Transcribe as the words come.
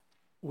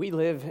We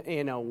live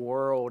in a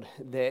world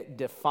that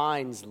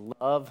defines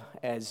love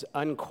as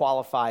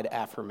unqualified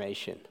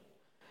affirmation.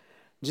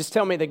 Just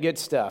tell me the good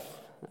stuff.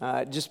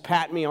 Just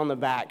pat me on the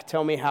back.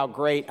 Tell me how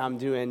great I'm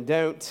doing.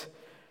 Don't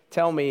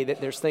tell me that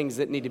there's things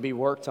that need to be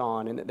worked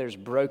on and that there's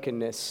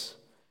brokenness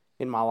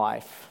in my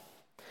life.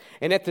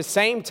 And at the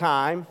same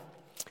time,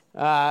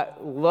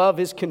 love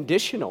is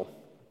conditional.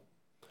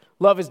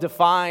 Love is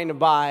defined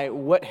by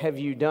what have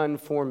you done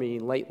for me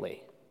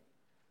lately.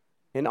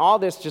 And all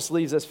this just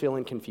leaves us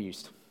feeling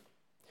confused.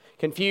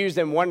 Confused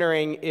and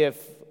wondering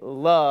if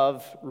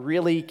love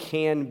really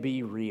can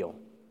be real.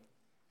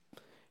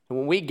 And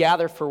when we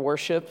gather for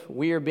worship,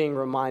 we are being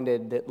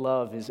reminded that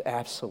love is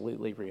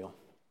absolutely real.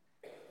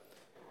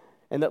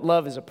 And that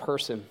love is a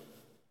person.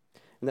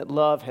 And that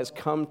love has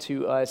come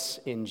to us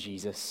in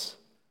Jesus.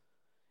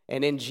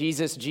 And in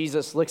Jesus,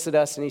 Jesus looks at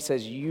us and he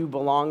says, "You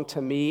belong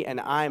to me, and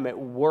I'm at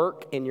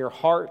work in your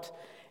heart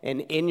and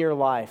in your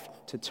life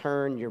to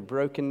turn your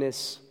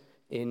brokenness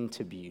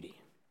into beauty."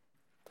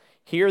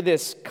 Hear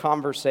this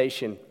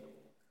conversation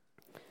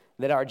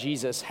that our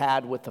Jesus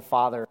had with the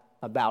Father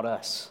about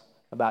us,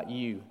 about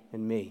you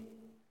and me.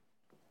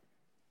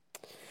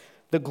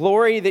 "The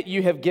glory that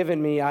you have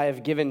given me, I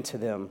have given to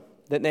them,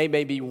 that they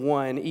may be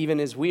one,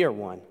 even as we are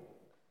one.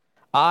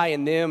 I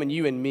and them and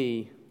you and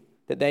me,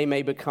 that they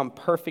may become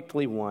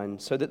perfectly one,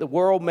 so that the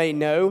world may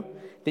know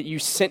that you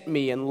sent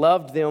me and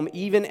loved them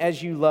even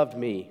as you loved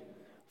me.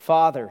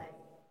 Father,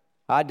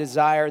 I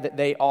desire that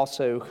they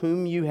also,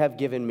 whom you have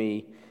given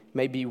me,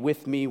 may be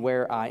with me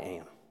where I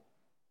am,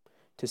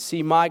 to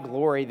see my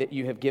glory that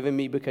you have given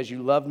me because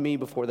you loved me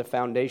before the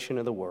foundation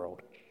of the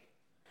world.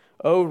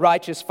 O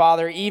righteous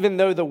Father, even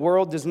though the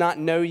world does not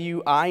know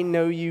you, I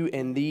know you,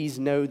 and these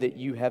know that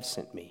you have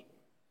sent me.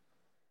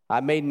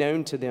 I made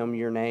known to them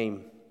your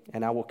name,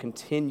 and I will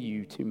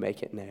continue to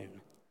make it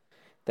known,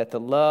 that the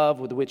love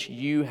with which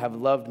you have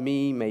loved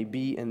me may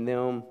be in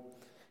them,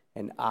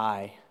 and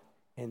I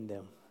in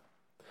them."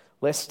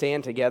 Let's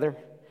stand together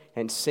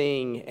and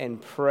sing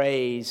and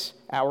praise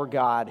our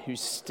God, whose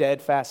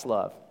steadfast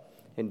love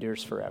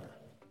endures forever.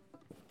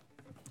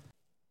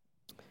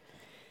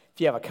 If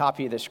you have a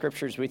copy of the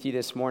scriptures with you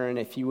this morning,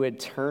 if you would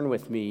turn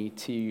with me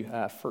to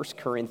 1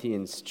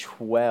 Corinthians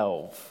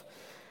 12.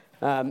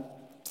 And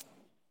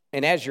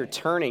as you're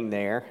turning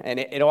there, and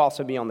it'll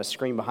also be on the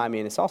screen behind me,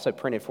 and it's also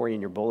printed for you in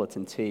your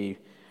bulletin too.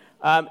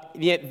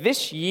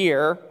 This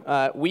year,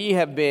 we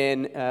have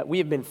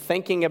been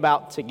thinking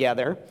about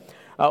together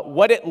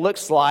what it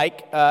looks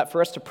like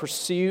for us to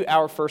pursue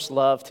our first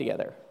love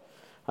together.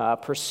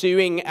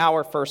 Pursuing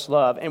our first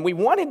love. And we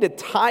wanted to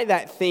tie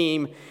that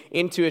theme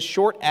into a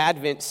short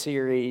Advent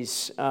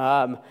series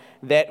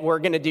that we're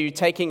going to do,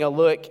 taking a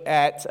look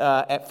at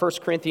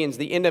 1 Corinthians,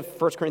 the end of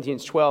 1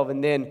 Corinthians 12,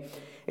 and then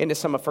into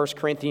some of 1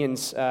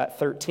 Corinthians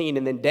 13.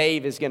 And then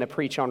Dave is going to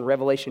preach on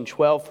Revelation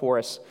 12 for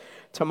us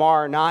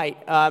tomorrow night.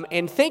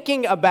 And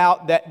thinking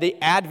about the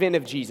advent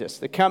of Jesus,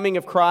 the coming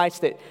of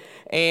Christ,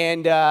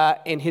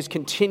 and his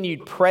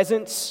continued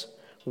presence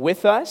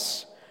with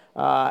us,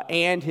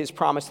 and his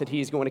promise that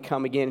he's going to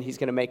come again, he's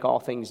going to make all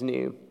things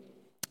new.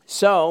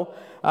 So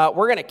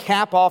we're going to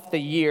cap off the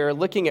year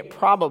looking at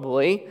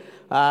probably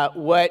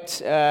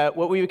what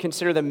we would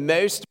consider the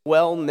most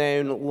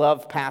well-known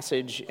love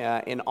passage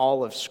in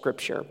all of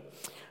Scripture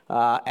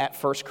at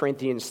 1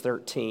 Corinthians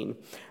 13.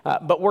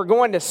 But we're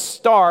going to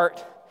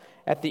start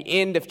at the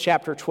end of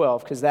chapter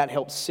 12 because that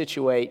helps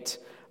situate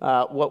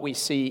what we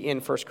see in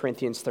 1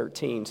 Corinthians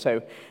 13.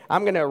 So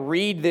I'm going to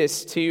read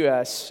this to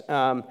us,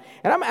 and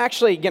I'm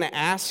actually going to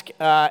ask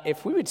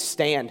if we would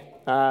stand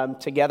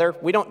together.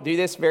 We don't do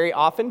this very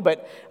often,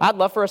 but I'd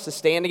love for us to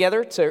stand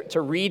together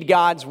to read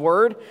God's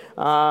Word.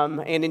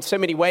 And in so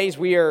many ways,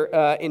 we are,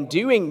 in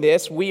doing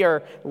this, we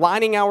are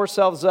lining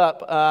ourselves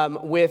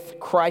up with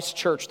Christ's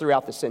church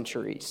throughout the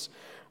centuries.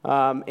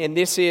 And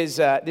this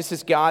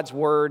is God's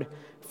Word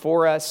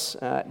for us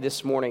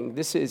this morning.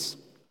 This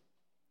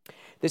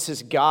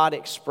is God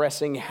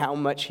expressing how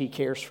much He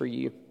cares for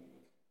you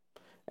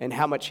and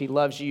how much He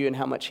loves you and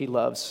how much He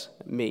loves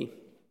me.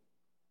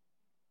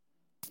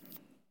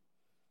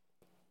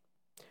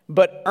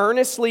 "But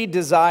earnestly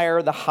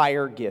desire the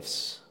higher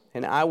gifts,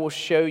 and I will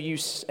show you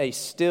a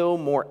still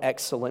more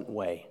excellent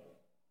way.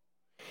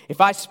 If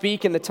I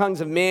speak in the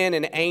tongues of men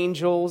and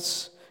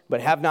angels,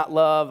 but have not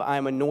love, I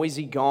am a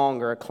noisy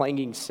gong or a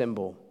clanging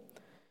cymbal.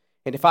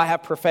 And if I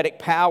have prophetic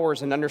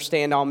powers and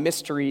understand all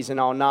mysteries and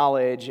all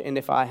knowledge, and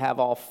if I have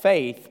all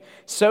faith,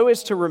 so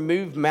as to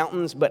remove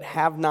mountains but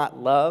have not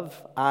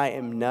love, I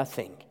am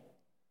nothing.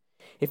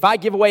 If I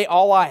give away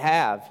all I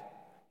have,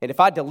 and if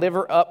I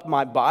deliver up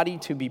my body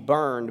to be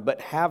burned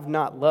but have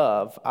not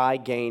love, I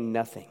gain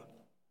nothing.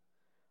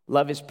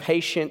 Love is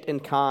patient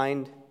and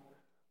kind.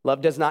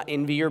 Love does not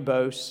envy or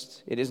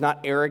boast. It is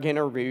not arrogant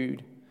or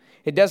rude.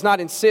 It does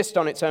not insist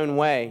on its own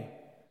way.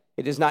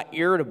 It is not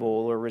irritable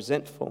or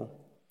resentful.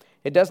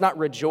 It does not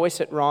rejoice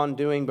at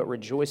wrongdoing, but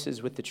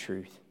rejoices with the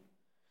truth.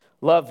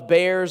 Love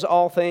bears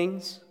all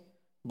things,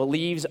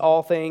 believes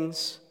all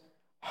things,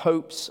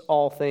 hopes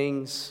all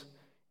things,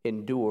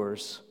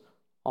 endures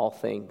all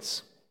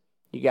things.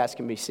 You guys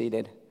can be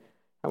seated.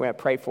 I'm going to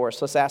pray for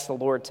us. Let's ask the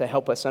Lord to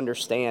help us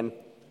understand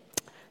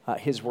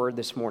His word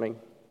this morning.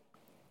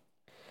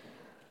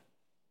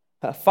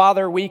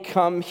 Father, we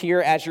come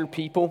here as your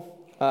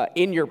people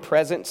in your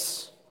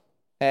presence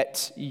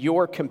at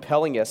your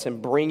compelling us and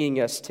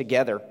bringing us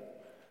together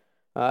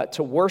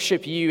to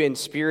worship you in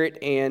spirit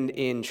and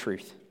in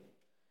truth.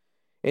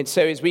 And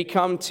so as we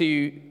come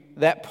to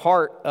that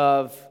part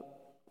of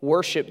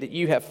worship that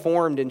you have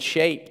formed and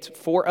shaped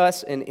for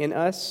us and in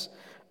us,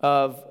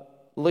 of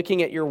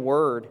looking at your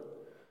word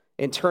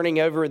and turning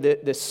over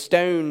the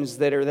stones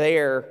that are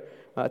there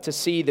to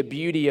see the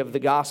beauty of the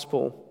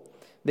gospel,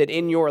 that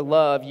in your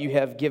love you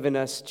have given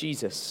us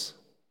Jesus,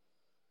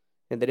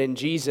 and that in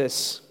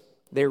Jesus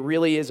there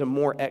really is a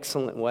more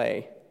excellent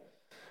way.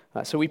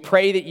 So we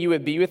pray that you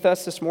would be with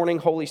us this morning,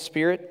 Holy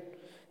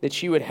Spirit,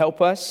 that you would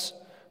help us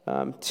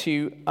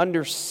to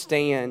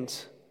understand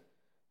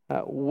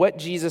what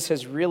Jesus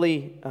has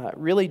really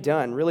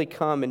done, really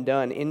come and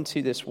done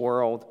into this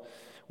world.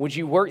 Would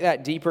you work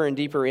that deeper and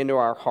deeper into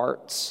our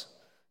hearts?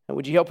 And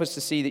would you help us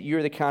to see that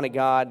you're the kind of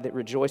God that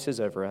rejoices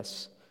over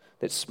us,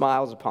 that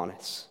smiles upon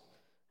us?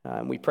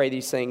 And we pray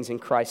these things in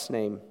Christ's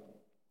name.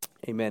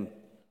 Amen.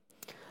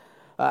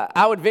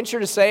 I would venture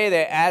to say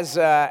that as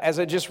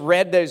I just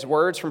read those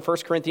words from 1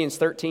 Corinthians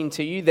 13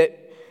 to you,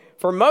 that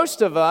for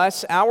most of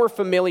us, our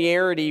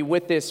familiarity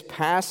with this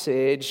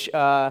passage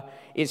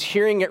is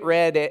hearing it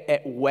read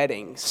at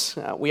weddings.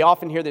 We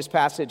often hear this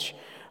passage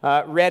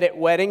read at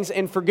weddings,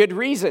 and for good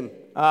reason.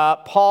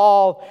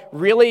 Paul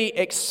really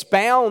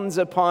expounds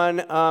upon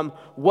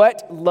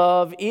what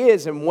love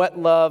is and what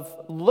love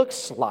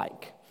looks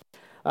like.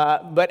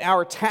 But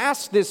our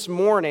task this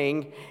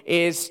morning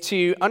is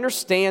to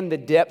understand the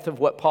depth of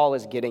what Paul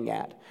is getting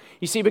at.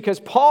 You see, because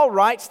Paul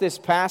writes this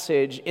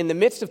passage in the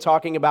midst of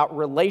talking about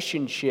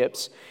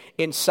relationships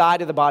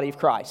inside of the body of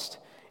Christ,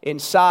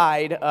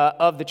 inside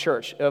of the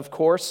church. Of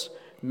course,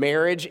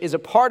 marriage is a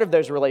part of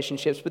those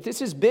relationships, but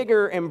this is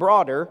bigger and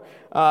broader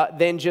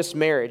than just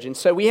marriage. And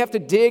so we have to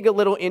dig a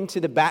little into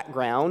the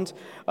background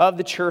of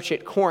the church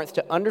at Corinth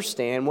to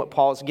understand what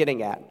Paul is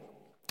getting at.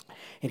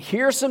 And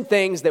here are some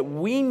things that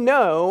we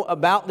know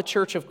about the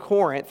church of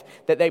Corinth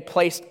that they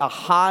placed a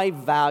high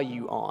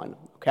value on,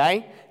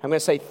 okay? I'm going to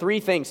say three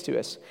things to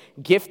us: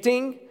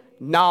 gifting,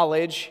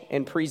 knowledge,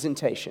 and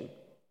presentation.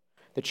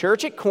 The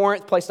church at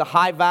Corinth placed a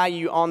high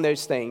value on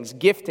those things.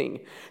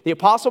 Gifting. The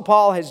Apostle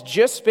Paul has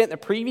just spent the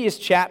previous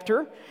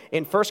chapter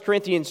in 1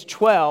 Corinthians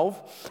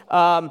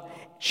 12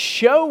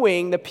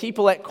 showing the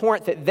people at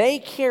Corinth that they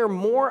care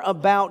more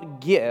about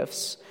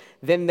gifts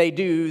than they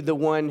do the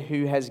one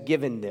who has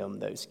given them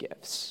those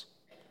gifts.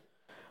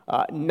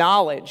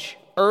 Knowledge.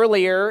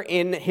 Earlier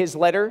in his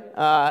letter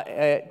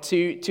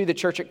to the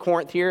church at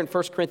Corinth here in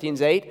 1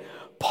 Corinthians 8,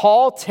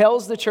 Paul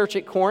tells the church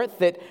at Corinth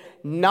that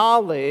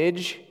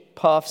knowledge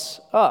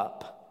puffs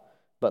up,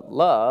 but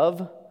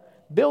love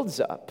builds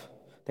up.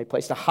 They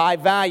placed a high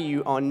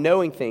value on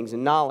knowing things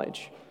and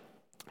knowledge.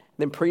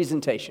 Then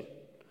presentation.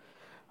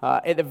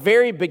 At the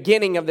very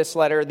beginning of this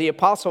letter, the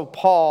Apostle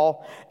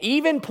Paul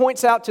even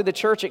points out to the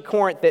church at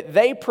Corinth that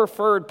they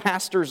preferred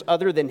pastors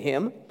other than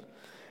him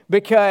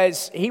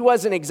because he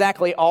wasn't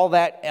exactly all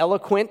that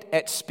eloquent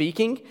at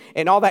speaking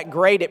and all that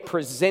great at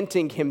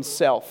presenting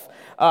himself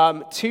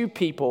to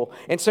people.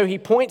 And so he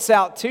points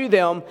out to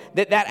them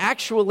that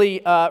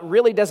actually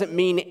really doesn't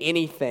mean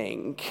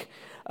anything.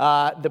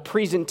 The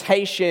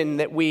presentation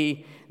that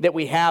we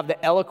have,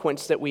 the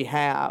eloquence that we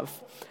have.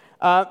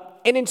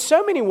 And in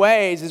so many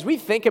ways, as we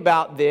think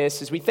about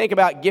this, as we think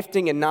about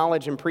gifting and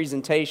knowledge and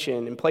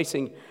presentation and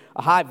placing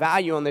a high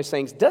value on those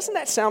things, doesn't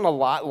that sound a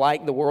lot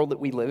like the world that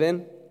we live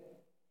in?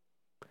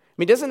 I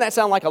mean, doesn't that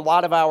sound like a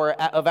lot of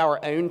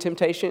our own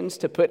temptations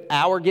to put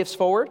our gifts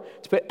forward,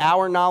 to put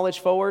our knowledge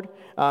forward,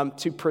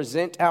 to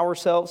present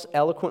ourselves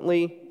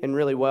eloquently and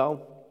really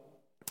well?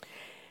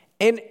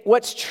 And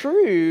what's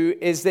true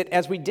is that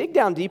as we dig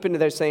down deep into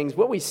those things,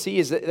 what we see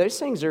is that those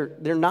things they're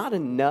not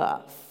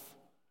enough.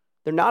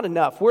 They're not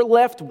enough. We're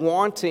left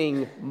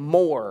wanting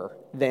more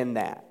than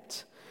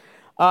that.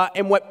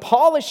 And what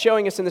Paul is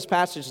showing us in this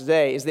passage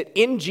today is that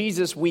in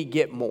Jesus we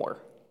get more.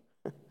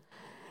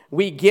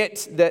 We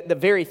get the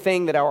very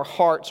thing that our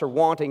hearts are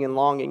wanting and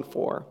longing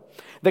for.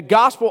 The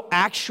gospel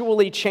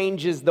actually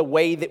changes the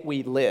way that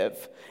we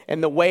live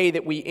and the way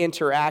that we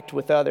interact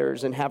with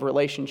others and have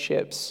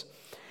relationships.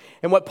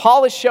 And what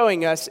Paul is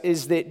showing us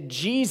is that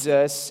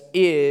Jesus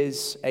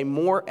is a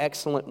more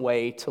excellent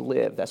way to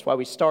live. That's why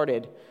we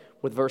started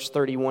with verse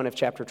 31 of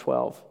chapter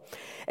 12.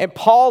 And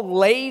Paul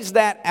lays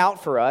that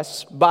out for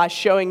us by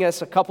showing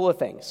us a couple of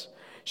things.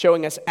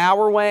 Showing us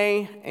our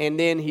way, and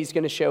then he's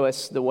going to show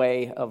us the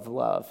way of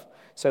love.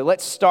 So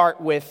let's start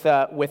with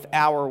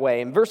our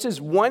way. In verses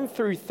 1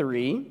 through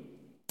 3,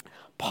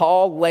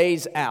 Paul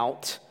lays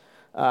out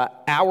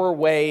our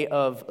way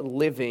of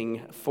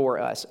living for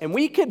us. And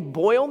we could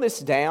boil this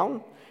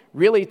down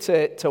really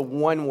to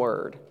one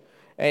word.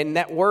 And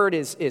that word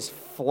is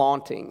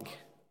flaunting.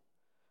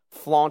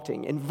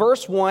 Flaunting. In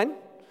verse 1,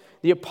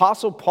 the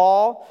Apostle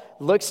Paul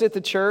looks at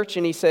the church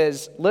and he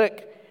says,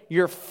 look,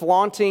 you're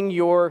flaunting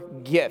your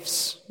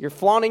gifts. You're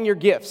flaunting your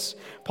gifts.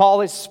 Paul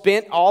has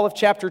spent all of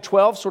chapter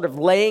 12 sort of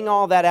laying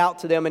all that out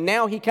to them, and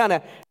now he kind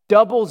of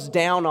doubles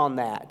down on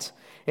that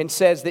and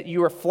says that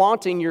you are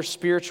flaunting your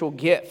spiritual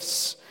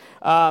gifts.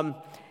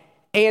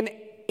 And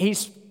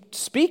he's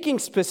speaking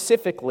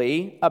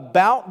specifically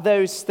about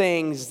those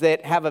things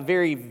that have a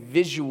very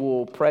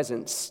visual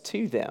presence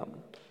to them.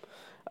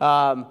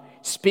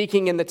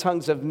 Speaking in the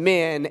tongues of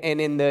men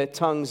and in the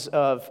tongues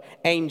of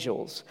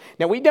angels.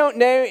 Now, we don't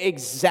know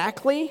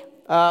exactly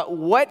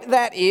what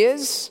that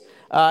is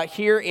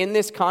here in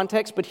this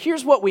context, but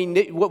here's what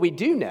we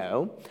do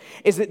know,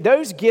 is that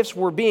those gifts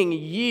were being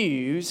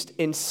used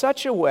in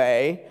such a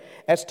way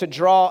as to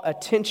draw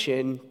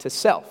attention to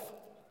self,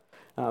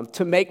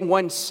 to make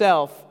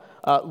oneself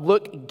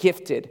look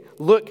gifted,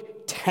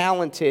 look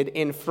talented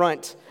in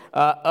front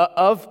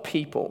of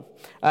people.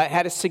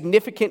 Had a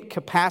significant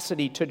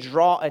capacity to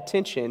draw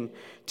attention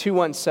to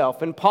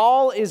oneself. And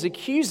Paul is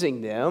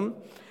accusing them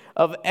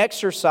of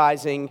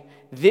exercising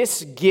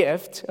this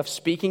gift of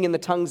speaking in the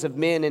tongues of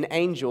men and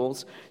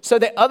angels so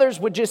that others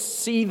would just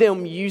see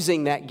them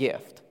using that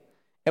gift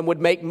and would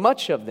make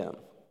much of them.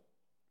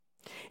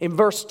 In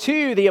verse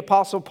 2, the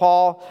Apostle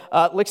Paul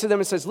looks at them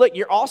and says, look,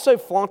 you're also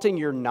flaunting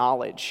your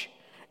knowledge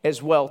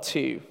as well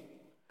too.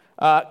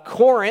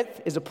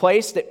 Corinth is a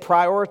place that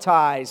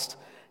prioritized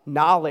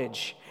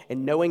knowledge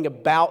and knowing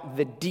about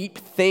the deep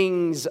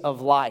things of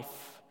life.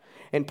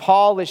 And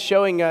Paul is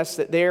showing us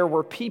that there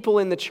were people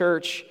in the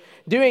church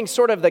doing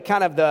sort of the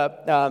kind of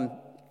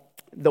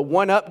the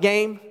one-up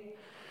game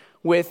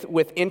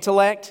with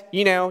intellect.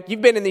 You know,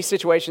 you've been in these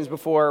situations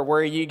before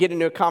where you get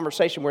into a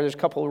conversation where there's a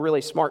couple of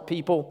really smart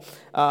people.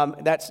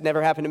 That's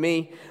never happened to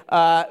me.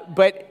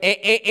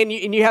 And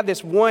you have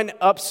this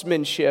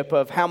one-upsmanship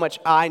of how much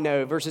I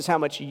know versus how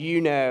much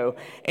you know.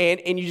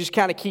 And you just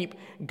kind of keep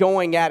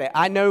going at it.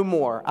 I know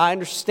more. I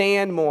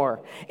understand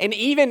more. And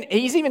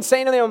he's even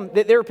saying to them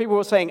that there are people who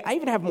are saying, I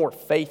even have more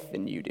faith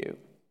than you do.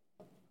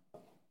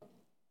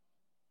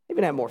 I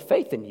even have more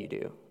faith than you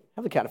do. I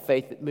have the kind of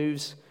faith that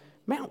moves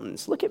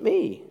mountains. Look at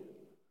me.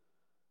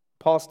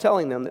 Paul's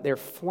telling them that they're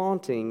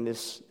flaunting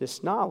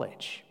this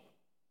knowledge.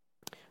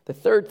 The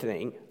third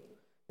thing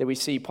that we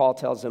see Paul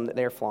tells them that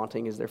they're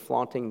flaunting is they're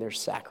flaunting their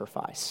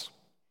sacrifice.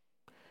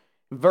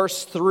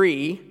 Verse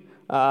 3,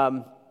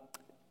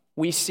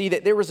 we see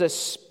that there was a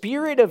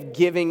spirit of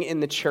giving in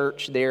the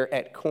church there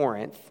at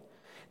Corinth,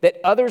 that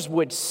others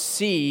would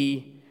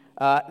see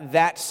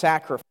that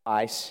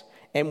sacrifice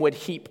and would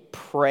heap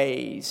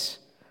praise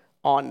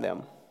on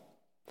them.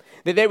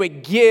 That they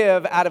would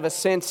give out of a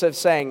sense of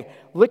saying,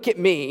 look at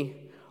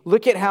me,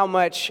 look at how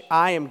much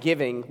I am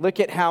giving, look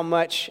at how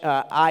much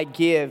I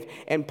give,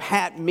 and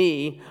pat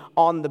me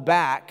on the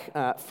back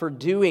for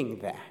doing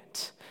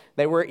that.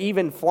 They were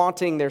even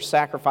flaunting their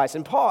sacrifice.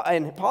 And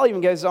Paul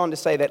even goes on to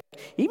say that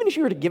even if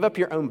you were to give up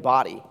your own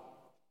body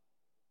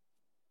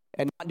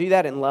and not do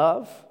that in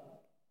love,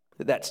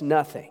 that's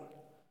nothing.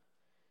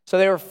 So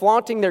they were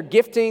flaunting their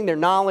gifting, their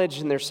knowledge,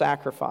 and their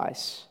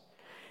sacrifice.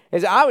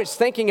 As I was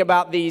thinking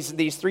about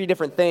these three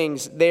different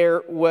things,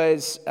 there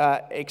was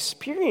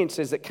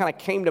experiences that kind of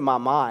came to my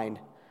mind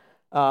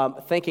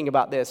thinking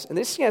about this. And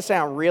this is going to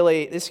sound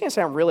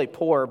really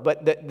poor,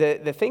 but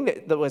the thing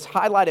that was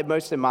highlighted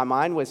most in my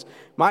mind was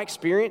my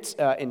experience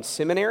in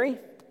seminary,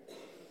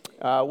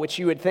 which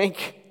you would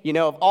think,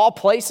 of all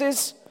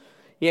places,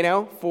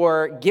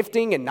 for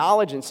gifting and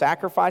knowledge and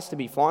sacrifice to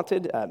be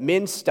flaunted,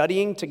 men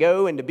studying to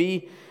go and to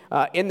be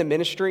in the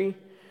ministry.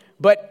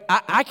 But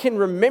I can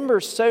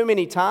remember so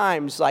many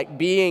times like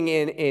being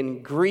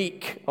in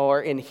Greek or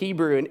in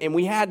Hebrew, and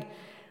we had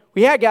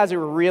guys who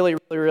were really,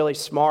 really, really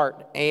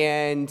smart,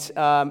 and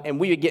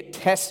we would get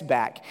tests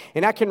back.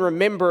 And I can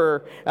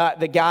remember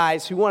the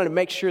guys who wanted to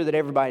make sure that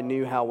everybody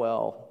knew how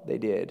well they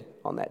did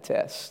on that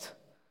test.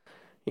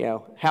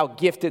 How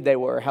gifted they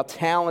were, how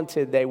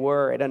talented they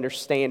were at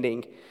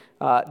understanding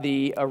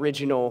the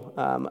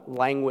original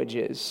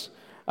languages.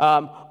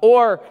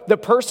 Or the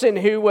person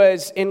who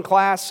was in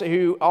class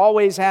who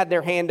always had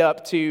their hand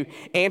up to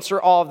answer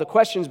all of the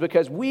questions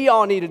because we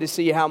all needed to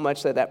see how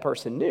much that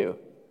person knew.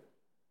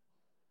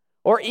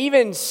 Or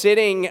even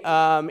sitting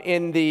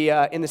in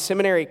the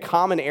seminary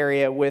common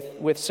area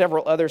with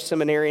several other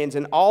seminarians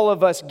and all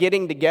of us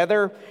getting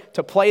together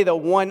to play the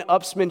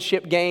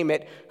one-upsmanship game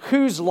at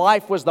whose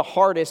life was the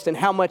hardest and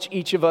how much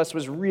each of us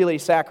was really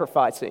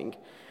sacrificing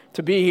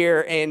to be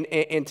here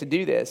and to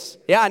do this.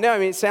 Yeah, I know,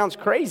 it sounds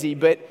crazy,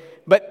 but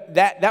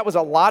that was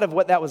a lot of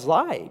what that was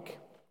like.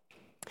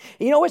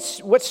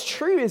 What's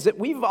true is that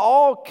we've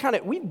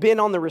been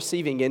on the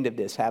receiving end of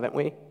this, haven't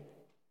we?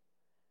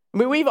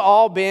 We've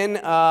all been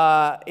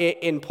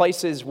in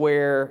places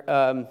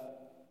where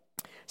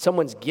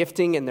someone's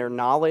gifting and their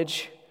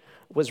knowledge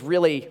was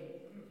really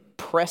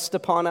pressed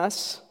upon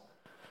us.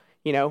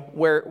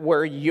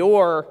 Where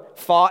your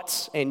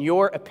thoughts and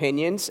your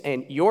opinions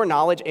and your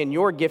knowledge and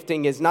your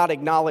gifting is not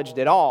acknowledged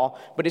at all,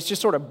 but it's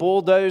just sort of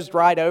bulldozed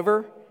right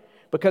over.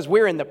 Because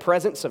we're in the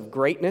presence of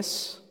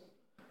greatness.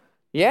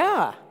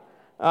 Yeah.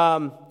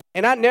 And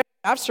I know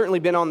I've certainly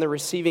been on the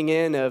receiving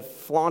end of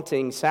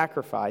flaunting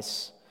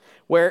sacrifice,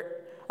 where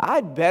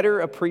I'd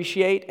better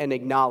appreciate and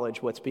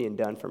acknowledge what's being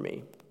done for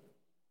me.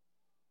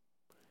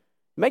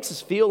 It makes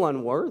us feel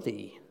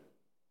unworthy.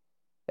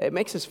 It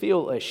makes us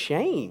feel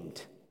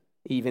ashamed,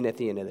 even at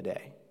the end of the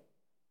day.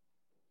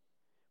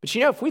 But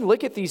if we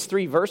look at these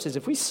 3 verses,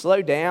 if we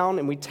slow down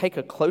and we take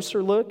a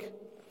closer look,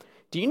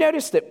 do you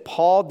notice that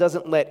Paul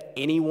doesn't let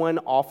anyone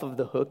off of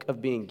the hook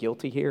of being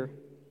guilty here?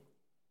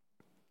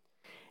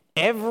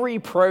 Every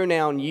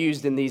pronoun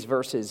used in these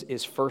verses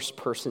is first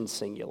person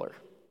singular.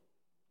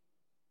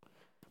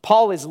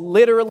 Paul is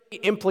literally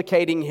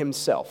implicating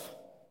himself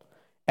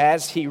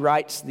as he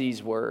writes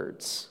these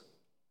words.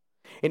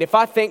 And if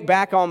I think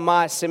back on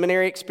my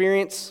seminary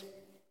experience,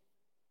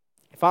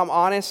 if I'm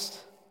honest,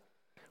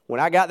 when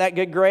I got that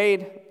good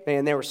grade,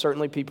 man, there were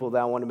certainly people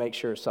that I wanted to make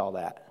sure saw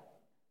that.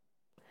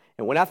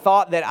 And when I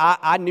thought that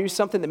I knew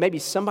something that maybe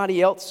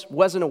somebody else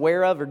wasn't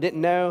aware of or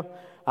didn't know,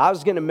 I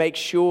was going to make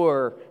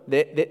sure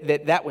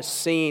that was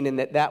seen and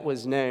that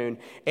was known.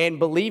 And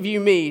believe you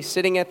me,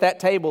 sitting at that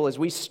table as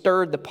we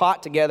stirred the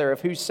pot together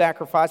of who's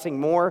sacrificing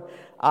more,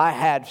 I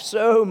had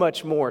so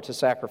much more to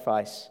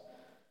sacrifice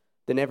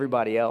than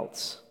everybody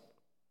else.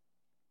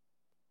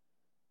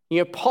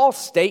 Paul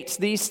states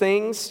these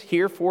things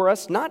here for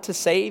us, not to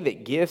say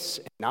that gifts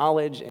and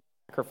knowledge and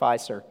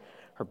sacrifice are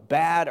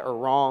bad or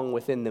wrong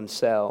within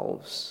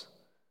themselves.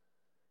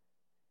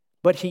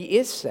 But he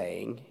is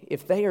saying,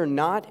 if they are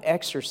not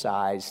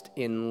exercised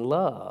in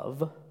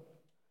love,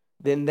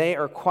 then they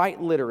are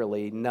quite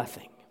literally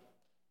nothing.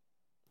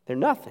 They're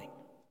nothing.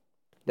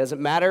 It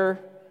doesn't matter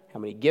how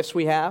many gifts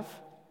we have,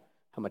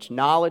 how much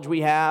knowledge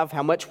we have,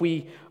 how much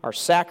we are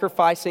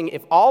sacrificing.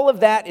 If all of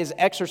that is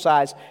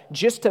exercised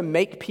just to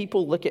make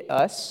people look at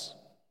us,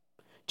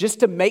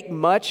 just to make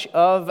much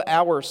of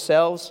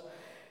ourselves,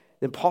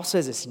 then Paul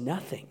says it's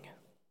nothing.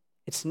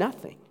 It's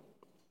nothing.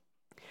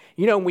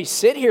 When we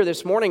sit here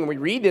this morning and we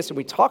read this and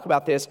we talk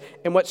about this,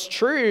 and what's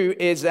true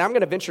is, I'm going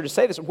to venture to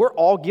say this, we're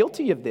all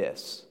guilty of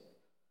this.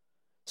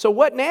 So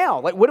what now?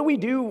 What do we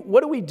do?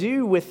 What do we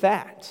do with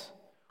that?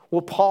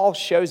 Well, Paul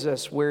shows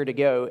us where to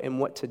go and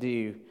what to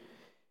do.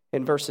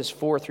 In verses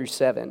 4 through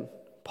 7,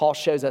 Paul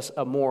shows us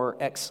a more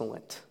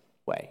excellent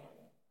way.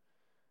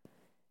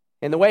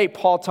 And the way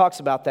Paul talks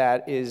about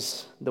that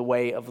is the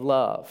way of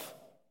love.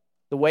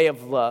 The way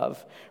of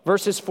love.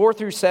 Verses 4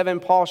 through 7,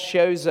 Paul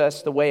shows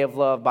us the way of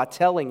love by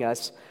telling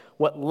us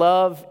what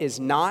love is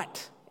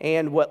not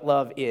and what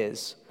love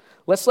is.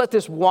 Let's let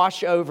this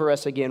wash over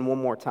us again one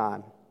more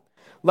time.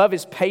 Love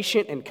is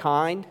patient and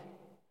kind.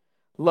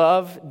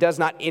 Love does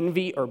not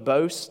envy or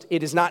boast.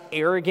 It is not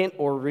arrogant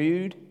or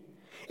rude.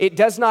 It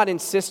does not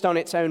insist on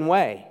its own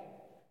way.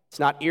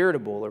 It's not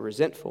irritable or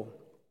resentful.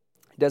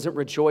 It doesn't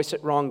rejoice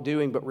at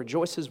wrongdoing, but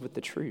rejoices with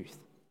the truth.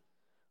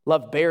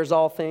 Love bears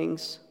all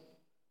things.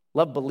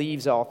 Love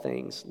believes all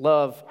things.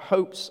 Love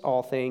hopes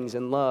all things.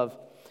 And love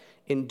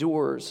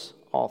endures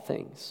all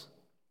things.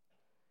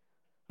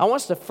 I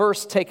want us to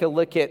first take a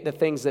look at the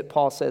things that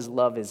Paul says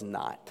love is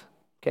not.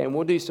 Okay, and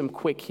we'll do some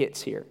quick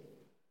hits here.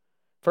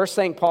 First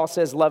thing Paul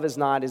says love is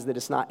not is that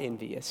it's not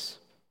envious.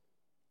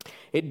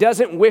 It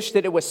doesn't wish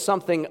that it was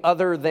something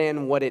other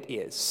than what it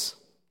is.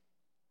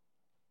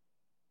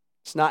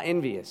 It's not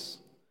envious.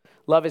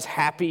 Love is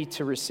happy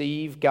to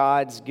receive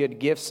God's good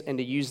gifts and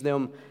to use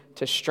them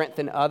to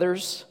strengthen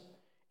others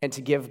and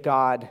to give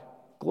God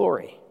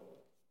glory.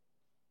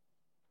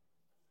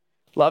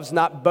 Love's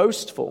not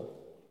boastful.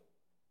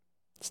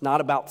 It's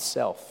not about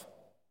self.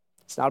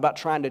 It's not about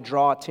trying to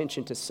draw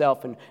attention to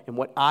self and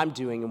what I'm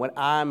doing and what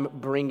I'm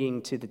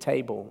bringing to the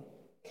table.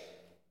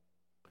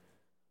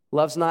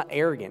 Love's not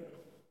arrogant.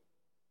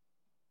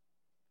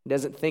 It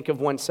doesn't think of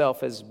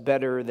oneself as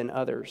better than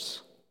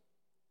others.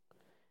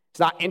 It's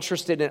not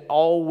interested in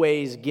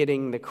always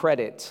getting the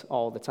credit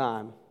all the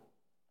time.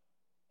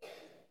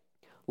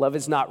 Love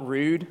is not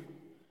rude.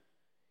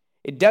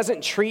 It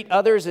doesn't treat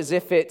others as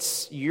if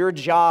it's your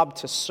job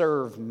to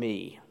serve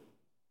me.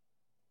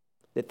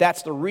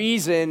 That's the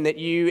reason that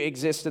you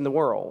exist in the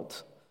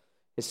world,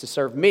 is to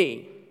serve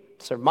me,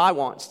 to serve my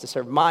wants, to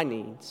serve my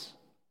needs.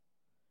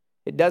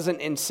 It doesn't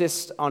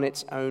insist on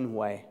its own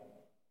way.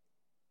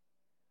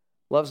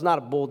 Love's not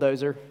a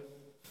bulldozer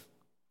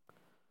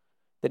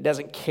that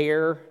doesn't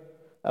care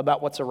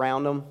about what's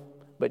around them,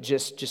 but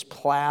just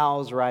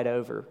plows right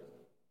over.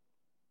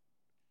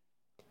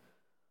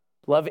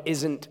 Love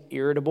isn't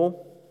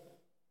irritable.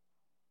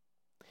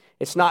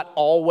 It's not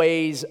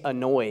always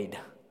annoyed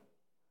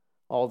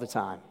all the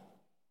time.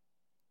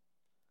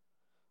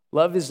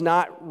 Love is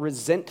not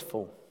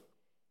resentful.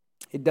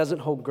 It doesn't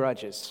hold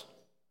grudges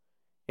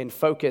and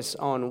focus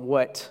on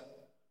what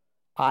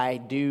I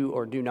do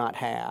or do not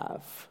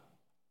have.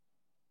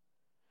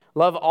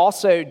 Love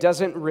also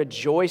doesn't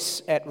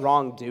rejoice at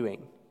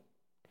wrongdoing.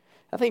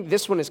 I think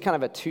this one is kind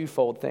of a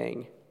twofold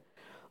thing.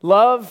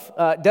 Love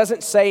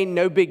doesn't say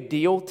no big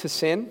deal to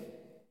sin.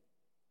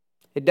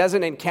 It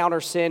doesn't encounter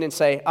sin and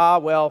say,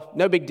 well,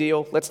 no big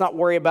deal. Let's not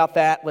worry about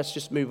that. Let's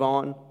just move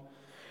on.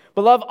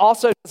 But love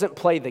also doesn't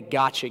play the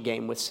gotcha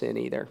game with sin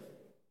either.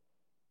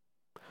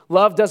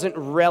 Love doesn't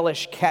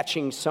relish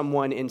catching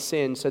someone in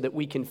sin so that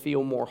we can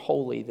feel more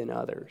holy than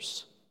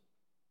others.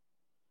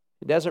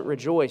 It doesn't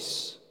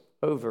rejoice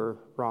over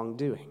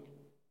wrongdoing.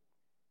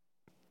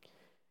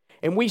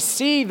 And we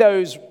see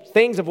those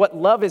things of what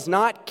love is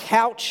not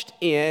couched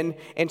in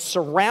and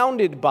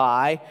surrounded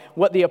by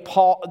what the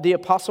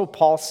Apostle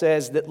Paul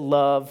says that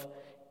love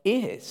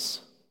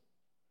is.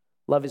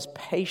 Love is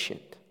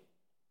patient.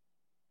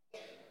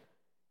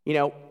 You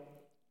know,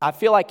 I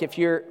feel like if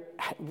you're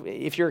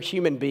a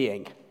human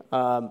being,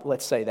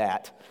 let's say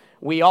that,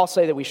 we all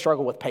say that we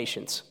struggle with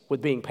patience,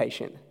 with being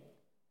patient.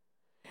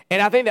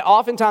 And I think that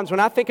oftentimes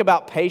when I think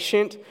about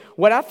patient,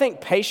 what I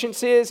think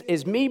patience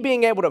is me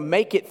being able to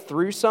make it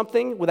through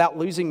something without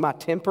losing my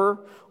temper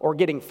or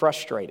getting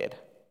frustrated.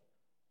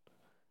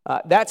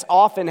 That's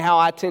often how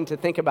I tend to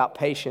think about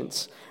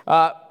patience.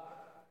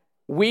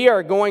 We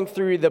are going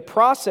through the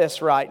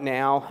process right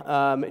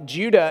now.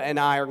 Judah and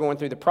I are going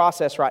through the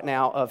process right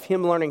now of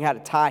him learning how to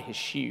tie his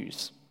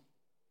shoes.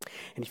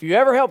 And if you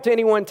ever helped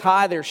anyone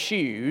tie their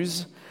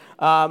shoes,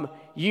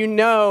 you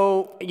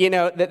know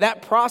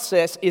that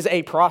process is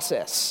a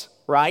process,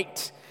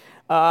 right?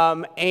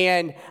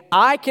 And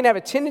I can have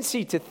a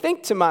tendency to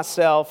think to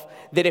myself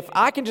that if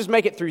I can just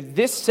make it through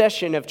this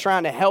session of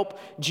trying to help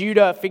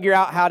Judah figure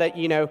out how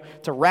to,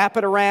 to wrap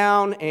it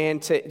around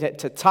and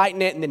to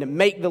tighten it and then to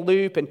make the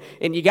loop,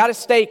 and you got to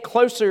stay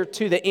closer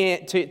to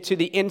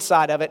the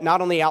inside of it,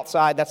 not on the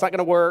outside. That's not going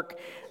to work.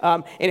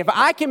 And if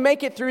I can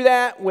make it through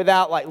that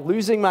without like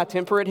losing my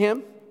temper at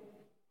him,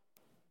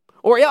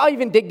 or I'll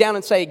even dig down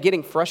and say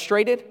getting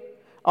frustrated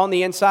on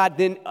the inside,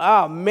 then,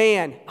 oh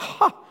man,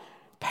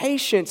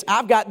 patience,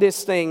 I've got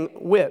this thing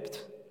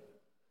whipped.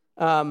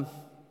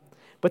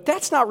 But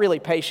that's not really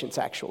patience,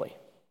 actually.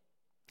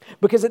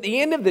 Because at the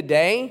end of the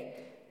day,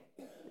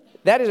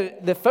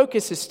 the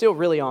focus is still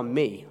really on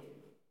me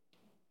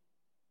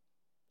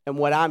and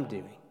what I'm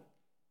doing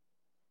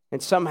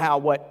and somehow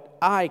what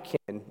I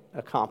can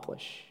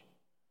accomplish.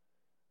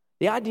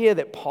 The idea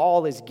that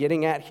Paul is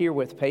getting at here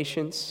with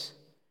patience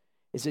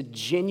is a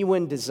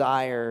genuine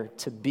desire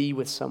to be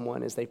with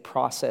someone as they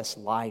process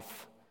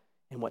life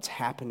and what's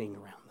happening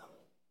around them.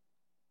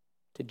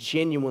 To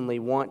genuinely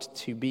want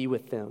to be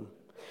with them.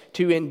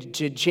 To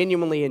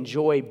genuinely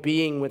enjoy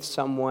being with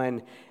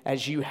someone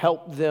as you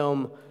help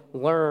them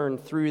learn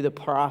through the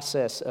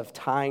process of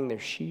tying their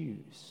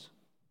shoes.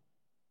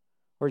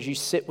 Or as you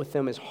sit with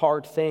them as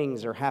hard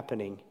things are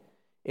happening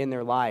in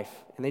their life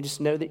and they just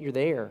know that you're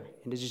there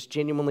and to just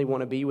genuinely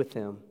want to be with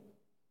them.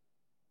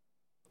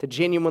 To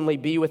genuinely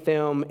be with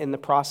them in the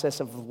process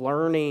of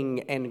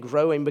learning and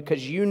growing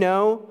because you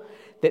know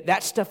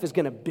that stuff is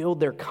going to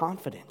build their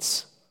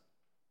confidence.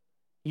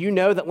 You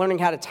know that learning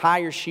how to tie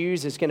your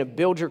shoes is going to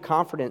build your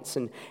confidence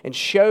and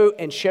show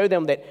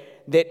them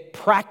that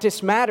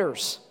practice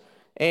matters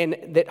and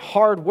that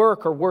hard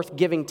work are worth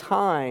giving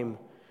time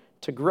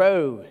to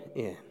grow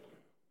in.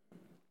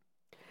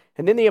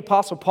 And then the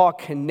Apostle Paul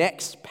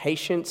connects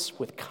patience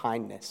with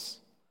kindness.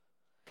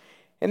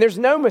 And there's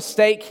no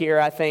mistake here,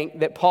 I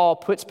think, that Paul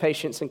puts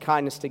patience and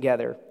kindness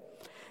together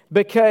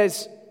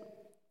because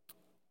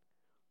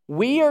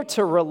we are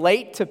to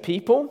relate to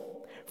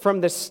people from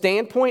the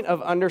standpoint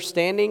of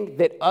understanding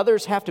that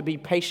others have to be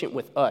patient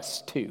with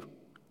us too.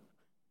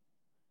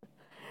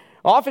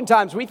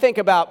 Oftentimes we think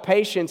about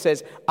patience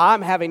as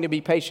I'm having to be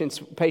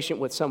patient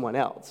with someone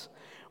else.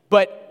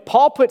 But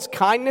Paul puts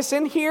kindness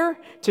in here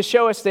to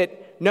show us that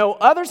no,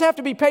 others have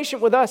to be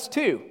patient with us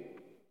too.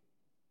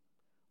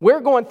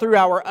 We're going through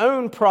our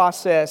own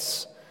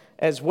process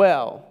as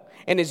well.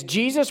 And as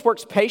Jesus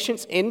works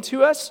patience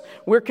into us,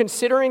 we're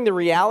considering the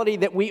reality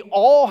that we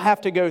all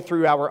have to go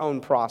through our own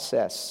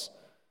process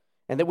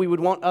and that we would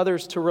want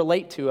others to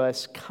relate to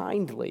us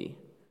kindly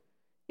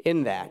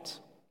in that.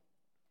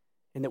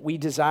 And that we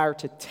desire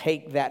to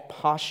take that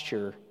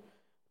posture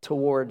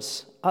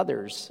towards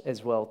others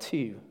as well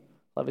too.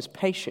 Love is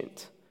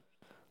patient.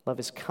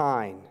 Love is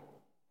kind.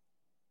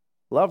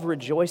 Love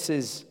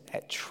rejoices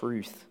at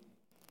truth.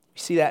 You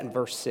see that in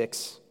verse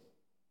 6.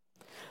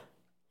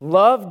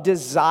 Love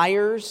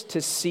desires to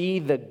see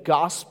the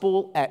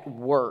gospel at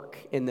work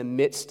in the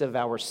midst of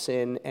our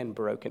sin and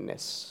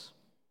brokenness.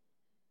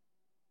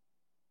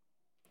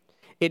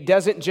 It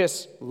doesn't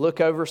just look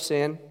over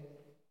sin.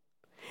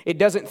 It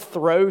doesn't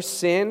throw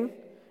sin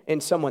in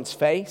someone's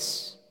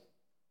face,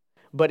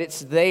 but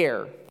it's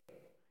there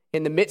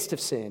in the midst of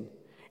sin,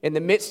 in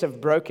the midst of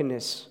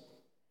brokenness,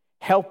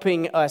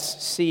 helping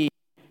us see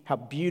how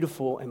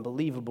beautiful and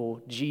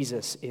believable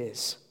Jesus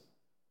is.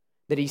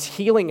 That he's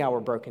healing our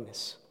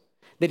brokenness,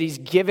 that he's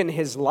given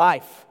his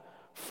life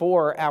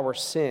for our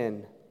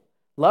sin.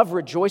 Love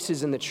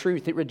rejoices in the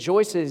truth. It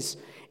rejoices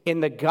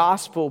in the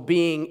gospel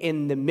being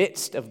in the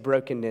midst of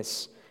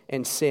brokenness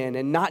and sin,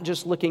 and not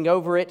just looking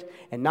over it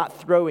and not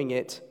throwing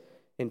it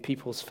in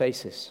people's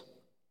faces.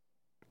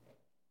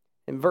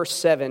 In verse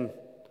 7,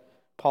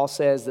 Paul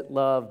says that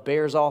love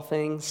bears all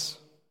things,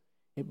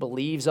 it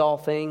believes all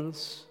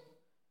things,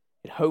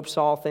 it hopes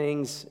all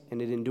things,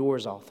 and it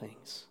endures all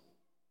things.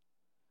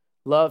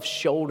 Love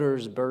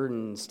shoulders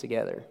burdens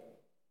together.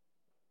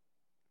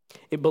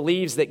 It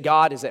believes that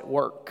God is at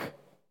work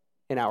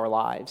in our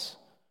lives.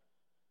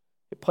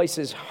 It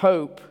places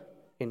hope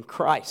in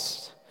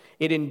Christ.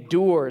 It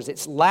endures.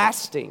 It's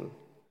lasting.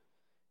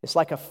 It's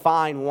like a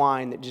fine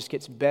wine that just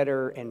gets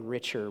better and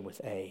richer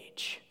with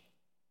age.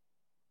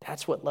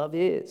 That's what love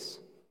is.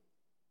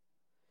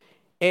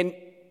 And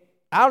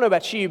I don't know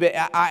about you, but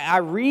I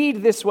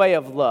read this way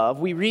of love.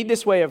 We read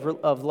this way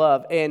of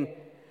love, and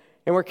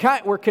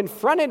we're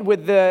confronted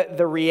with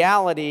the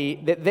reality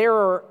that there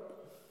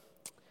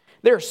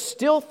are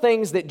still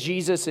things that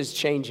Jesus is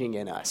changing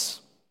in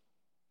us.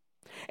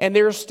 And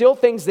there are still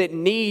things that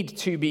need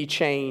to be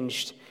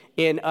changed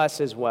in us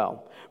as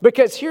well.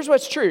 Because here's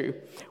what's true.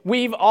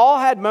 We've all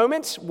had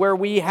moments where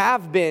we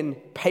have been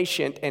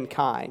patient and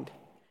kind,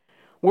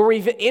 where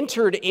we've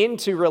entered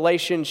into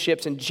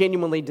relationships and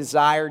genuinely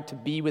desired to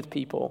be with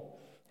people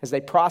as they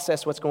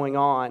process what's going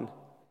on.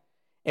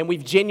 And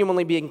we've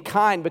genuinely been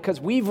kind because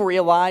we've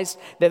realized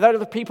that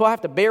other people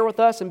have to bear with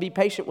us and be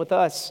patient with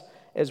us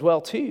as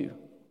well too.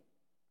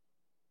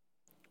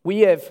 We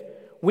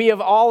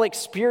have all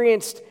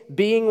experienced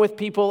being with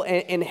people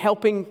and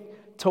helping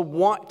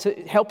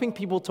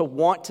people to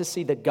want to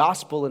see the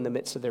gospel in the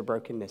midst of their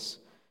brokenness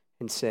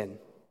and sin.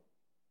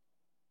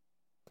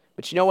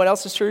 But you know what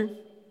else is true?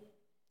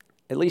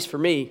 At least for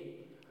me,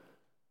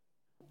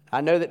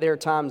 I know that there are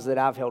times that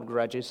I've held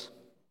grudges.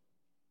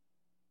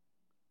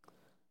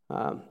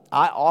 I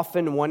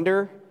often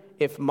wonder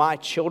if my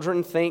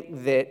children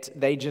think that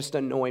they just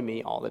annoy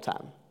me all the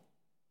time.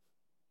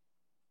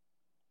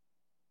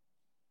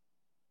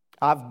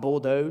 I've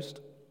bulldozed.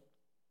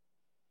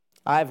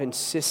 I've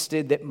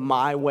insisted that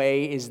my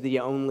way is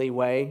the only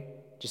way.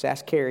 Just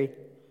ask Carrie.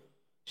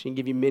 She can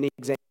give you many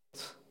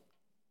examples.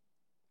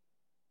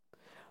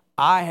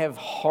 I have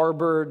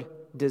harbored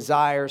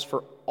desires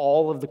for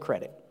all of the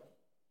credit.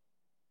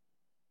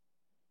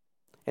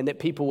 And that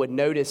people would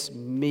notice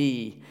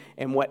me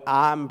and what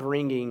I'm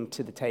bringing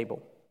to the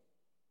table.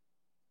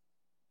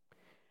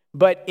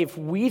 But if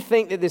we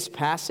think that this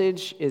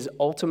passage is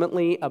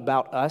ultimately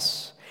about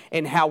us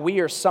and how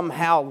we are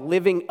somehow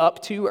living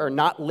up to or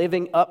not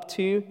living up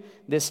to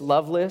this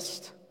love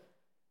list,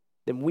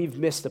 then we've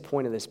missed the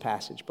point of this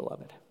passage,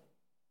 beloved.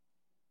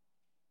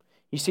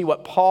 You see,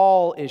 what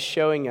Paul is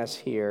showing us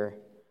here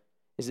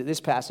is that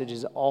this passage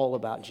is all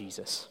about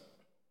Jesus.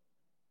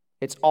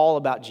 It's all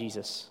about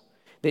Jesus.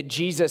 That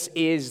Jesus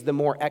is the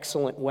more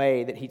excellent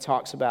way that he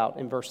talks about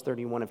in verse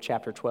 31 of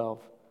chapter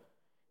 12.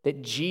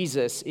 That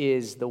Jesus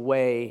is the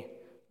way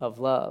of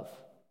love.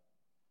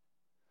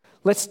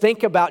 Let's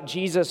think about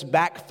Jesus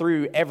back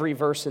through every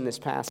verse in this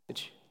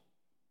passage.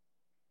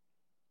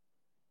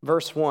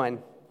 Verse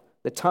 1,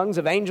 the tongues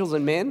of angels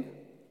and men.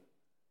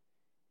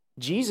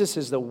 Jesus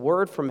is the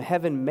Word from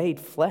heaven made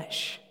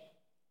flesh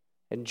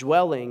and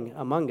dwelling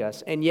among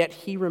us, and yet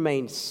he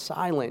remained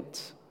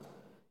silent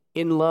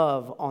in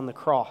love on the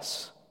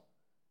cross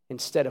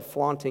instead of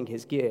flaunting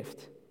his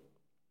gift.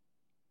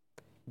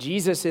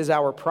 Jesus is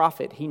our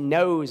prophet. He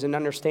knows and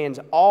understands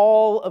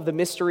all of the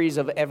mysteries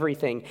of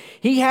everything.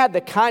 He had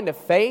the kind of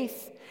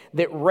faith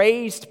that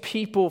raised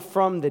people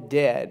from the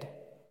dead,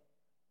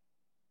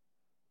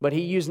 but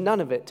he used none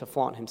of it to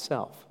flaunt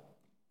himself.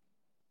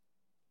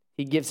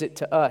 He gives it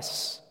to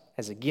us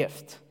as a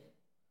gift.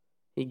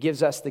 He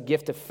gives us the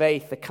gift of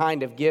faith, the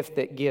kind of gift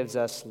that gives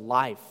us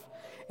life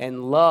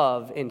and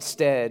love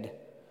instead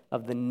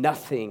of the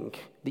nothing,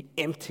 the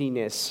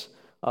emptiness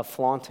of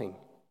flaunting.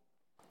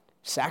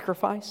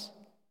 Sacrifice?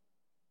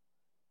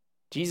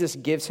 Jesus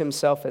gives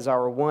himself as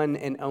our one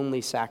and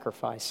only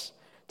sacrifice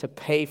to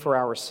pay for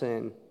our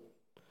sin.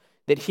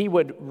 That he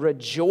would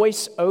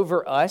rejoice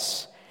over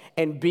us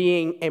and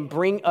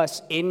bring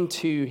us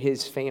into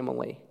his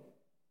family.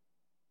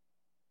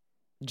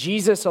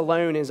 Jesus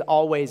alone is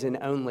always and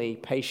only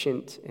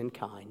patient and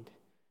kind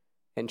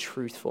and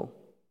truthful.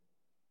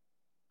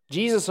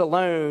 Jesus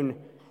alone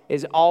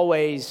is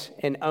always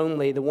and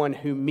only the one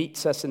who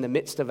meets us in the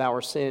midst of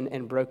our sin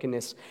and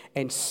brokenness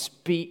and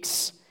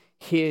speaks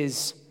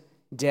his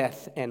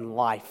death and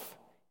life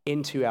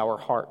into our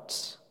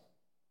hearts.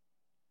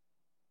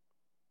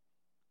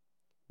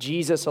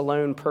 Jesus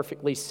alone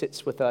perfectly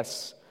sits with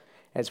us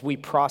as we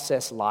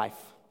process life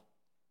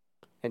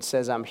and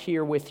says, I'm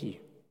here with you.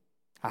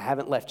 I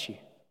haven't left you.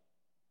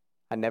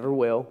 I never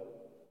will.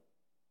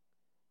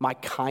 My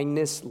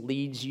kindness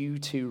leads you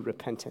to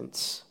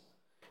repentance.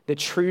 The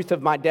truth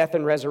of my death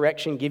and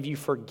resurrection give you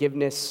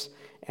forgiveness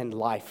and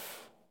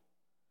life.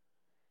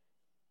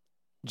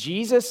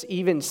 Jesus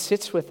even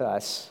sits with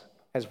us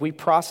as we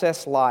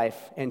process life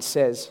and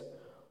says,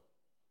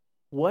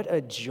 what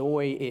a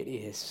joy it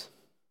is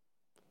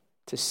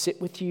to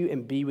sit with you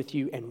and be with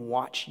you and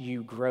watch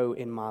you grow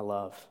in my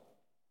love.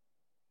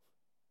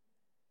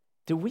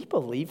 Do we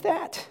believe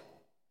that?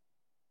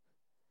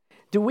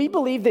 Do we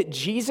believe that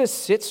Jesus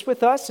sits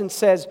with us and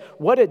says,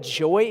 what a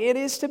joy it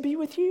is to be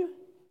with you?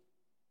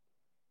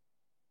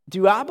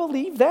 Do I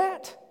believe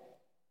that?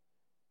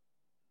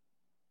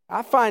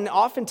 I find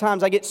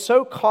oftentimes I get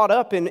so caught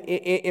up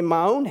in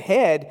my own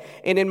head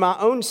and in my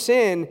own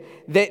sin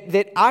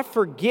that I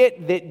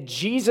forget that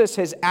Jesus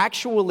has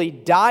actually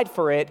died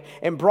for it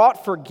and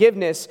brought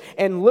forgiveness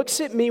and looks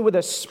at me with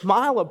a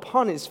smile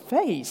upon his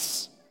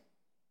face.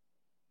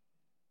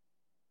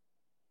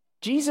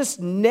 Jesus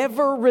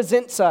never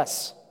resents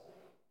us.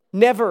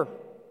 Never.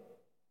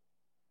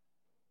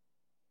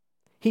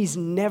 He's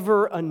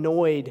never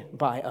annoyed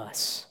by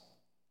us.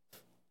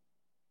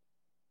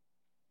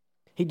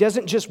 He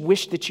doesn't just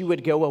wish that you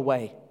would go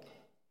away,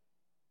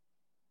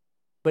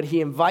 but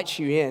he invites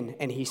you in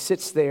and he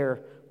sits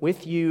there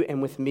with you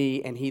and with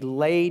me, and he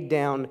laid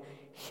down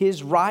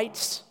his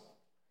rights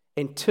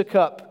and took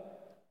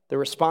up the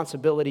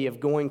responsibility of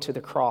going to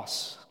the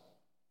cross.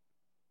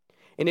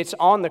 And it's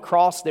on the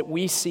cross that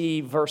we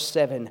see verse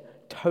 7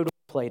 totally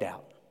played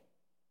out.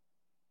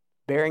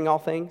 Bearing all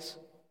things,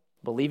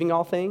 believing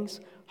all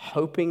things,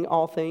 hoping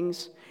all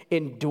things,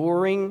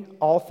 enduring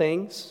all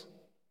things.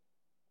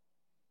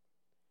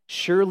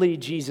 Surely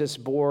Jesus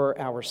bore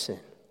our sin.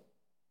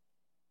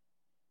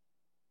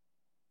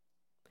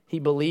 He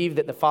believed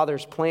that the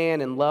Father's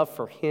plan and love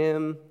for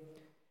him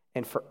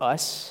and for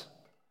us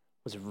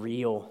was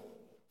real,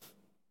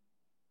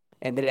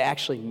 and that it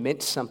actually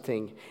meant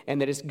something,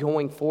 and that it's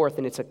going forth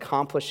and it's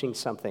accomplishing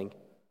something.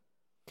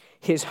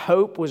 His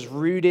hope was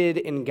rooted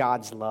in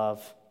God's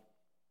love.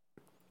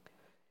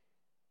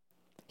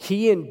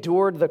 He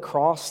endured the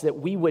cross that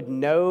we would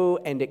know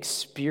and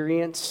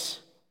experience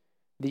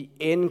the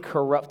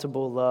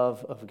incorruptible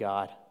love of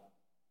God.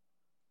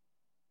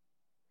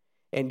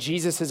 And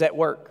Jesus is at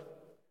work,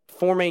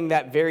 forming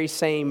that very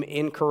same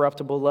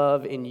incorruptible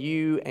love in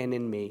you and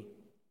in me.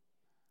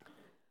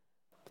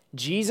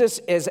 Jesus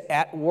is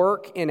at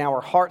work in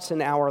our hearts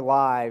and our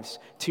lives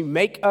to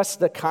make us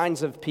the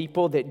kinds of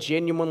people that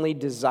genuinely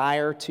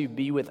desire to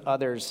be with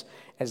others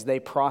as they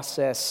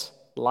process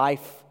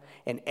life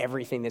and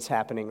everything that's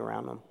happening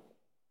around them.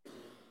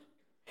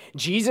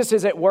 Jesus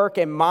is at work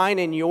in mine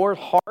and your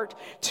heart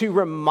to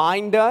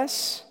remind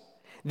us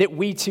that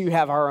we too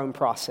have our own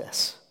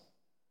process.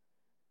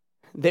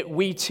 That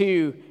we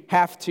too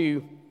have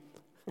to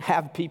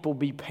have people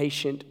be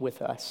patient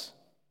with us.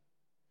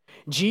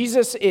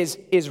 Jesus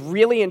is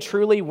really and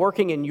truly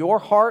working in your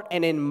heart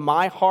and in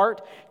my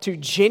heart to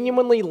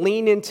genuinely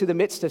lean into the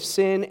midst of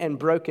sin and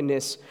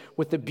brokenness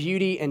with the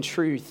beauty and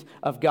truth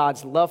of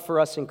God's love for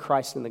us in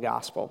Christ and the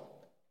gospel.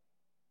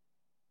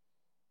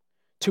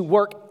 To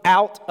work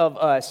out of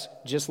us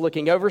just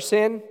looking over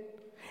sin,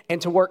 and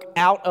to work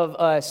out of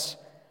us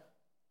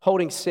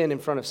holding sin in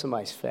front of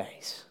somebody's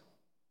face.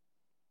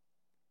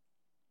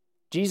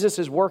 Jesus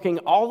is working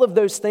all of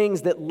those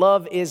things that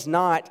love is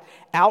not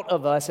out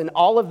of us, and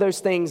all of those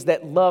things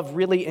that love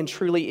really and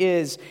truly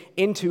is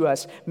into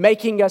us,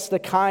 making us the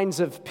kinds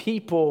of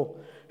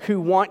people who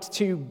want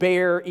to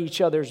bear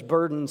each other's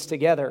burdens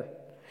together.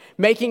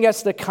 Making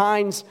us the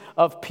kinds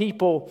of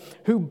people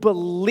who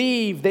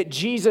believe that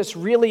Jesus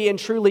really and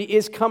truly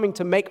is coming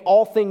to make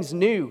all things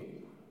new.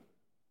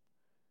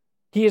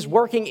 He is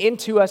working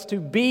into us to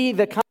be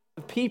the kind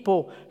of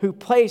people who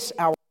place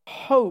our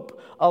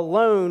hope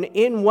alone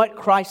in what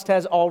Christ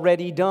has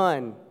already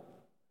done,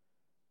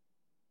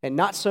 and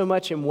not so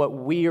much in what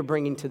we are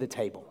bringing to the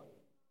table.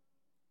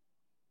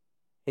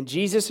 And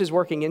Jesus is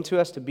working into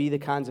us to be the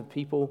kinds of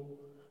people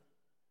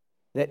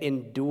that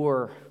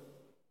endure,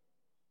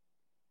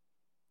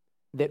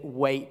 that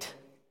wait,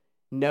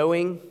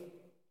 knowing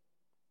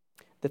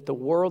that the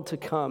world to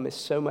come is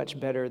so much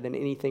better than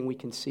anything we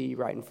can see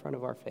right in front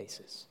of our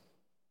faces.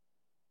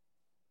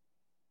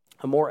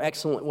 A more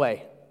excellent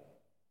way,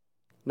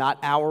 not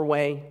our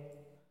way,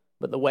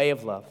 but the way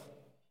of love.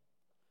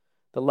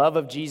 The love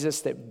of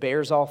Jesus that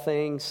bears all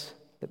things,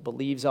 that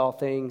believes all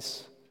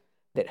things,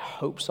 that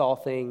hopes all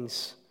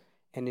things,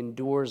 and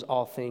endures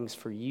all things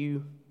for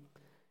you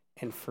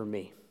and for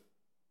me.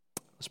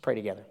 Let's pray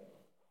together.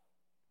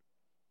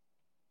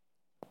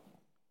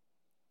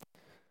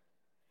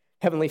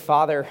 Heavenly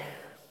Father,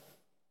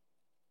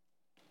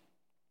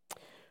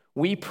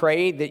 we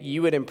pray that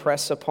you would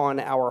impress upon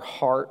our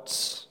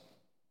hearts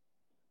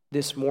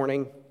this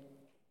morning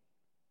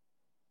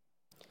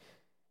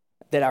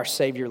that our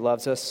Savior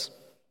loves us,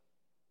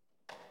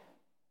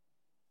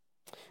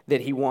 that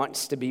he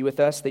wants to be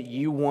with us, that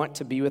you want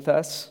to be with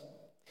us,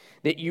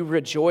 that you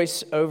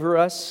rejoice over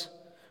us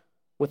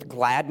with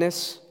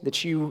gladness,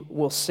 that you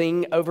will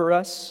sing over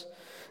us,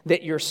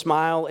 that your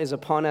smile is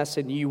upon us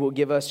and you will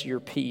give us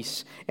your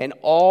peace. And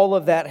all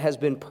of that has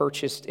been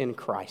purchased in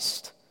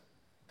Christ.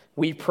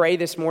 We pray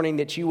this morning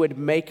that you would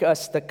make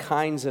us the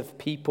kinds of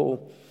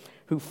people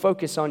who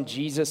focus on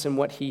Jesus and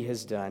what he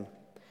has done,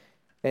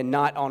 and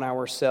not on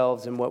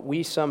ourselves and what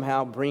we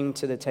somehow bring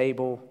to the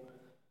table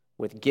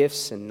with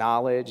gifts and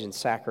knowledge and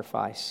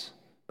sacrifice.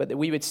 But that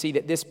we would see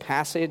that this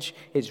passage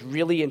is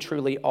really and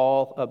truly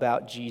all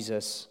about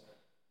Jesus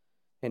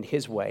and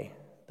his way,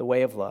 the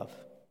way of love.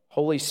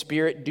 Holy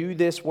Spirit, do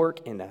this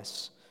work in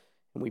us.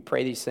 And we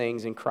pray these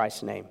things in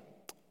Christ's name.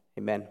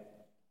 Amen.